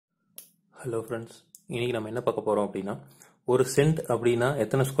Hello friends, இன்னைக்கு நம்ம என்ன பார்க்க போறோம் அப்படின்னா, ஒரு சென்ட் அப்படின்னா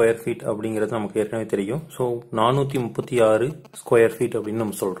எத்தனை ஸ்கொயர் ஃபீட் அப்படிங்கிறது நமக்கு ஏற்கனவே தெரியும். ஸோ 436 ஸ்கொயர் ஃபீட் அப்படின்னு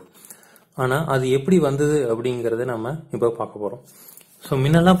நம்ம சொல்றோம். ஆனால் அது எப்படி வந்தது அப்படிங்கிறத நம்ம இப்போ பார்க்க போறோம். ஸோ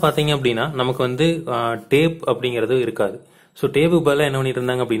முன்னெல்லாம் பார்த்தீங்க அப்படின்னா நமக்கு வந்து டேப் அப்படிங்கிறது இருக்காது. ஸோ டேப்பு பதிலாக என்ன பண்ணிட்டு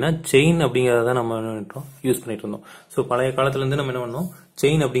இருந்தாங்க அப்படின்னா செயின் அப்படிங்கிறத நம்ம யூஸ் பண்ணிட்டு இருந்தோம். ஸோ பழைய காலத்துல இருந்து நம்ம என்ன பண்ணோம்,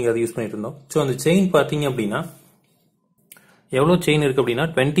 செயின் அப்படிங்கறத யூஸ் பண்ணிட்டு இருந்தோம். ஸோ அந்த செயின் பார்த்தீங்க அப்படின்னா எவ்வளவு செயின் இருக்கு அப்படின்னா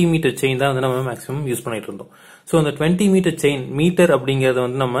 20 மீட்டர் செயின் தான் வந்து நம்ம மேக்ஸிமம் யூஸ் பண்ணிட்டு இருந்தோம். ஸோ அந்த 20 மீட்டர் செயின், மீட்டர் அப்படிங்கறது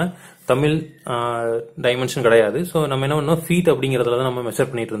வந்து நம்ம தமிழ் டைமென்ஷன் கிடையாது. ஸோ நம்ம என்ன பண்ணோம், ஃபீட் அப்படிங்கறதுல தான் நம்ம மெஷர்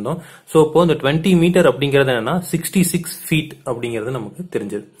பண்ணிட்டு இருந்தோம். ஸோ இப்போ இந்த 20 மீட்டர் அப்படிங்கறது என்னன்னா 66 ஃபீட் அப்படிங்கிறது நமக்கு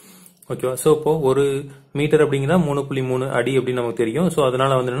தெரிஞ்சது. ஓகேவா? ஸோ இப்போ ஒரு மீட்டர் அப்படிங்கிற 3.3 அடி அப்படின்னு நமக்கு தெரியும். ஸோ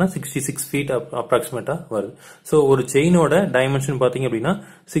அதனால வந்து என்ன 66 ஃபீட் அப்ராக்சிமேட்டா வருது. ஸோ ஒரு செயினோட டைமென்ஷன் பாத்தீங்க அப்படின்னா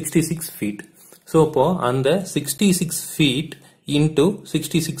 66 ஃபீட். ஸோ இப்போ அந்த 66 ஃபீட் இன்டூ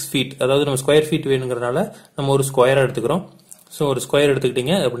 66 ஃபீட், அதாவது நம்ம ஸ்கொயர் ஃபீட் வேணுங்கிறதுனால நம்ம ஒரு ஸ்கொயர் எடுத்துக்கிறோம். ஸோ ஒரு ஸ்கொயர்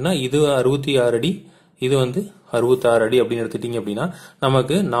எடுத்துக்கிட்டீங்க அப்படின்னா இது 66 அடி, இது வந்து 66 அடி அப்படின்னு எடுத்துட்டீங்க அப்படின்னா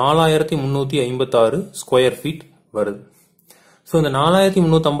நமக்கு 4356 ஸ்கொயர் ஃபீட் வருது. ஸோ இந்த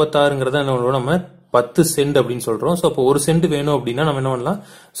 4356ங்கிறத என்ன பண்ணுவோம், நம்ம 10 சென்ட் அப்படின்னு சொல்றோம். ஸோ அப்போ ஒரு சென்ட் வேணும் அப்படின்னா நம்ம என்ன பண்ணலாம்,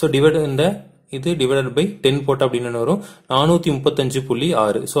 ஸோ இது டிவைடட் பை 10 போட்டா அப்படின்னு வரும்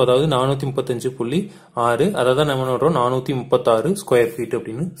 435.6. ஸோ அதாவது 435.6, அதாவது நம்ம என்ன பண்றோம் 436 ஸ்கொயர் ஃபீட்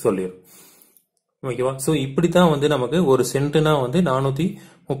அப்படின்னு சொல்லிடும். ஓகேவா? ஸோ இப்படித்தான் வந்து நமக்கு ஒரு சென்ட்னா வந்து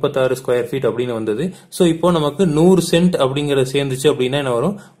 436 ஸ்கொயர் ஃபீட் அப்படின்னு வந்தது. ஸோ இப்போ நமக்கு 100 சென்ட் அப்படிங்கறது சேர்ந்துச்சு அப்படின்னா என்ன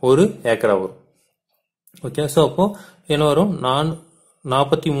வரும், ஒரு ஏக்கரா வரும். ஓகே, ஸோ அப்போ என்ன வரும்,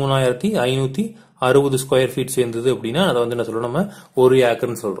 43,560 ஸ்கொயர் ஃபீட் சேர்ந்தது அப்படின்னா அதை வந்து என்ன சொல்றோம், நம்ம ஒரு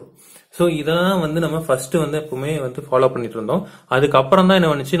ஏக்கர்னு சொல்றோம். ஸோ இதெல்லாம் வந்து நம்ம ஃபர்ஸ்ட் வந்து எப்பவுமே வந்து ஃபாலோ பண்ணிட்டு இருந்தோம். அதுக்கப்புறம் தான்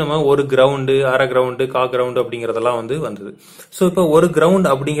என்ன வந்துச்சு, நம்ம ஒரு கிரவுண்டு, அரை கிரவுண்டு, கா கிரவுண்டு அப்படிங்கறதெல்லாம் வந்து வந்தது. ஸோ இப்போ ஒரு கிரவுண்ட்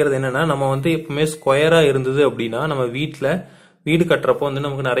அப்படிங்கிறது என்னன்னா, நம்ம வந்து எப்பவுமே ஸ்கொயரா இருந்தது அப்படின்னா நம்ம வீடு கட்டுறப்போ வந்து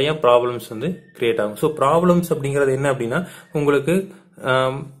நமக்கு நிறைய ப்ராப்ளம்ஸ் வந்து கிரியேட் ஆகும். ஸோ ப்ராப்ளம்ஸ் அப்படிங்கிறது என்ன அப்படின்னா, உங்களுக்கு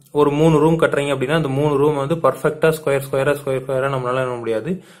ஒரு 3 ரூம் கட்டுறீங்க அப்படின்னா அந்த 3 ரூம் வந்து பர்ஃபெக்டா ஸ்கொயரா நம்மளால என்ன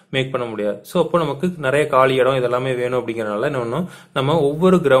முடியாது, மேக் பண்ண முடியாது. ஸோ அப்போ நமக்கு நிறைய காலி இடம் இதெல்லாமே வேணும் அப்படிங்கறதுனால என்ன பண்ணணும், நம்ம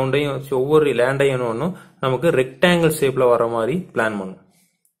ஒவ்வொரு கிரவுண்டையும் ஒவ்வொரு லேண்டையும் என்ன பண்ணணும், நமக்கு ரெக்டாங்கிள் ஷேப்ல வர மாதிரி பிளான் பண்ணணும்.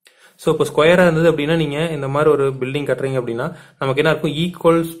 ஸோ இப்போ ஸ்கொயரா இருந்தது அப்படின்னா நீங்க இந்த மாதிரி ஒரு பில்டிங் கட்டுறீங்க அப்படின்னா நமக்கு என்ன இருக்கும்,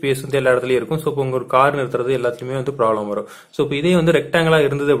 ஈக்குவல் ஸ்பேஸ் வந்து எல்லா இடத்துலயும் இருக்கும். ஸோ இப்போ உங்க ஒரு கார் நிறுத்துறது எல்லாத்துலயுமே வந்து ப்ராப்ளம் வரும். ஸோ இப்போ இதே வந்து ரெக்டாங்கிளா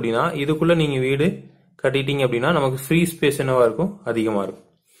இருந்தது அப்படின்னா இதுக்குள்ள நீங்க வீடு கட்டிட்டீங்க அப்படின்னா நமக்கு ஃப்ரீ ஸ்பேஸ் என்னவா இருக்கும், அதிகமா இருக்கும்.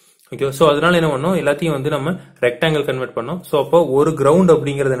 ஓகே, ஸோ அதனால என்ன பண்ணோம், எல்லாத்தையும் வந்து நம்ம ரெக்டாங்கிள் கன்வெர்ட் பண்ணோம். ஸோ அப்போ ஒரு கிரவுண்ட்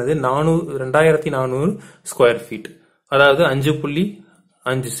அப்படிங்கிறது என்னது 2400 ஸ்கொயர் ஃபீட், அதாவது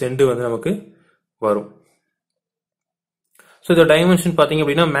 5.5 சென்ட் வந்து நமக்கு வரும். ஸோ இந்த டைமென்ஷன் பாத்தீங்க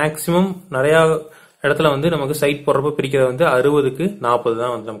அப்படின்னா மேக்சிமம் நிறைய இடத்துல வந்து நமக்கு சைட் போடுறப்ப பிரிக்கிறது வந்து 60க்கு 40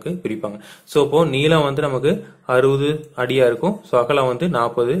 தான் வந்து நமக்கு பிரிப்பாங்க. ஸோ இப்போ நீளம் வந்து நமக்கு 60 அடியா இருக்கும், ஸோ அகலம் வந்து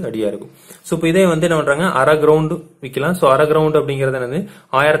 40 அடியா இருக்கும். ஸோ இப்போ இதே வந்து என்ன பண்றாங்க, அரை கிரவுண்ட் விற்கலாம். ஸோ அரை கிரவுண்ட் அப்படிங்கிறது என்னது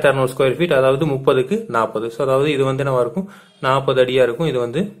 1600 ஸ்கொயர் ஃபீட், அதாவது 30க்கு 40. ஸோ அதாவது இது வந்து என்னவா இருக்கும், 40 அடியா இருக்கும், இது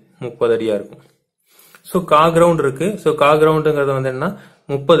வந்து 30 அடியா இருக்கும். ஸோ கா கிரவுண்ட் இருக்கு. ஸோ கா கிரவுண்டுங்கிறது வந்து என்ன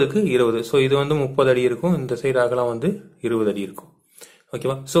 30க்கு 20. ஸோ இது வந்து 30 அடி இருக்கும், இந்த சைடு அகலம் வந்து 20 அடி இருக்கும்.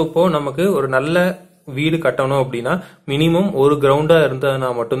 ஓகேவா? ஸோ இப்போ நமக்கு ஒரு நல்ல வீடு கட்டணும் அப்படின்னா மினிமம் ஒரு கிரவுண்டா இருந்தா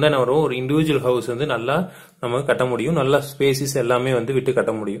மட்டும்தான் என்ன வரும், ஒரு இண்டிவிஜுவல் ஹவுஸ் வந்து நல்லா நம்ம கட்ட முடியும், நல்ல ஸ்பேசிஸ் எல்லாமே வந்து விட்டு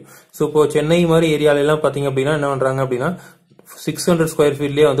கட்ட முடியும். ஸோ இப்போ சென்னை மாதிரி ஏரியால எல்லாம் பாத்தீங்க அப்படின்னா என்ன பண்றாங்க அப்படின்னா 600 ஸ்கொயர்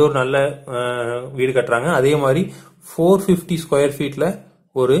ஃபீட்லயே வந்து ஒரு நல்ல வீடு கட்டுறாங்க. அதே மாதிரி 450 ஸ்கொயர் ஃபீட்ல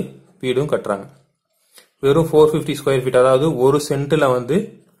ஒரு வீடும் கட்டுறாங்க. வெறும் 450 ஸ்கொயர் ஃபீட், அதாவது ஒரு சென்ட்ல வந்து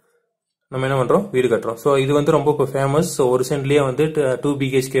நம்ம என்ன பண்றோம், வீடு கட்டுறோம். ஸோ இது வந்து ரொம்ப ஃபேமஸ். ஸோ ஒரு சென்ட்லயே வந்து 2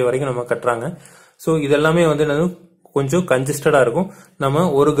 BHK வரைக்கும் நம்ம கட்டுறாங்க. ஸோ இதெல்லாமே வந்து கொஞ்சம் கன்ஜஸ்டடா இருக்கும். நம்ம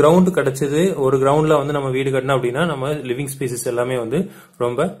ஒரு கிரவுண்ட் கிடைச்சது, ஒரு கிரவுண்ட்ல வந்து நம்ம வீடு கட்டணும் அப்படின்னா நம்ம லிவிங் ஸ்பேசஸ் எல்லாமே வந்து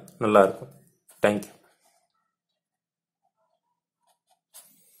ரொம்ப நல்லா இருக்கும். தேங்க்யூ.